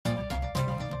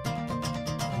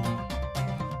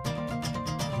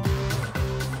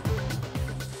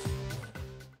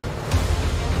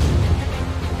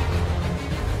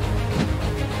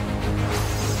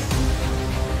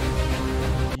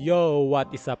Yo, what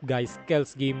is up guys?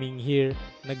 Kels-Gaming here.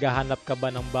 Naghahanap ka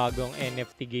ba ng bagong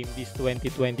NFT game this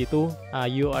 2022?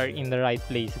 You are in the right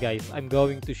place guys. I'm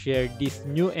going to share this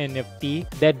new NFT,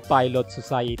 Dead Pilotz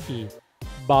Society.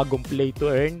 Bagong play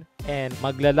to earn and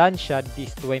magla-launch siya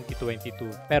this 2022.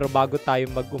 Pero bago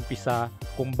tayo mag-umpisa,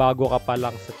 kung bago ka pa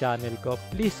lang sa channel ko,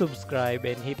 please subscribe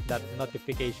and hit that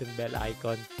notification bell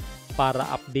icon para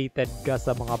updated ka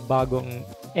sa mga bagong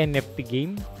NFT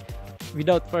game.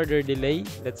 Without further delay,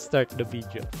 let's start the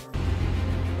video.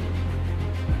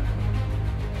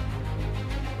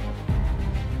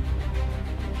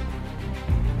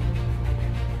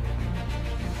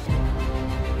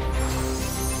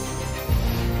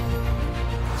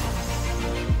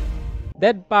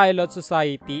 Dead Pilotz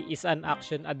Society is an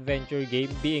action-adventure game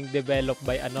being developed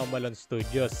by Anomalon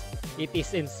Studios. It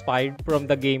is inspired from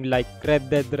the game like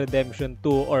Red Dead Redemption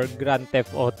 2 or Grand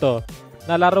Theft Auto.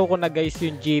 Nalaro ko na guys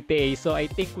yung GTA, so I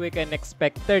think we can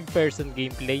expect third-person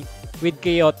gameplay with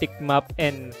chaotic map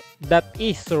and that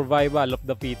is survival of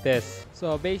the fittest.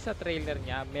 So based sa trailer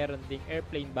niya, meron ding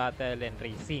airplane battle and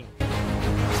racing.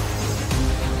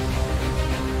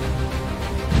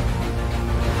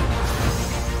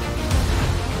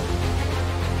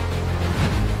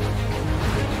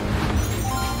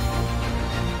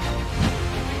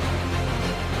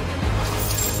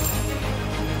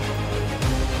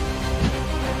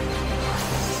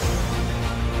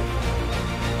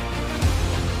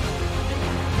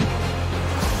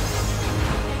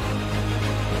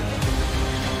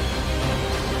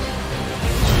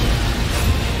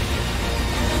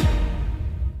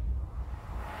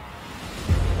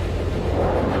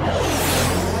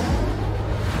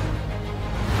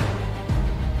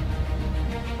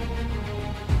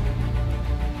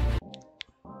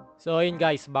 So yun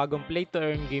guys, bagong play to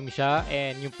earn game siya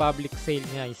and yung public sale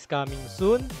niya is coming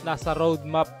soon. Nasa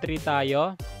roadmap 3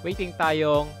 tayo. Waiting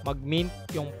tayong mag-mint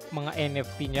yung mga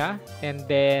NFT niya. And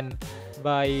then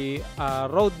by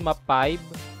roadmap 5,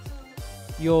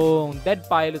 yung Dead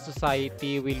Pilotz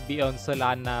Society will be on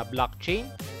Solana blockchain.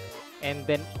 And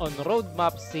then on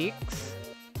roadmap 6,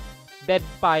 Dead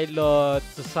Pilotz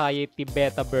Society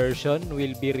beta version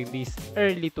will be released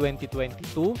early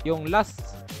 2022. Yung last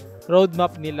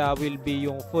roadmap nila will be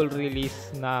yung full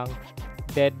release ng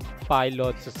Dead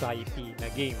Pilotz Society na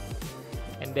game.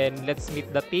 And then let's meet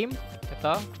the team.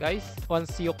 Ito guys,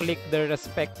 once you click the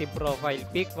respective profile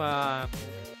pic,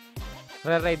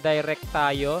 re-redirect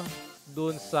tayo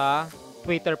dun sa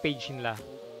Twitter page nila.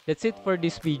 That's it for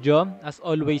this video. As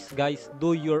always guys,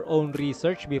 do your own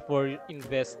research before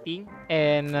investing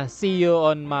and see you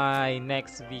on my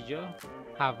next video.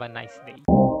 Have a nice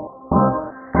day.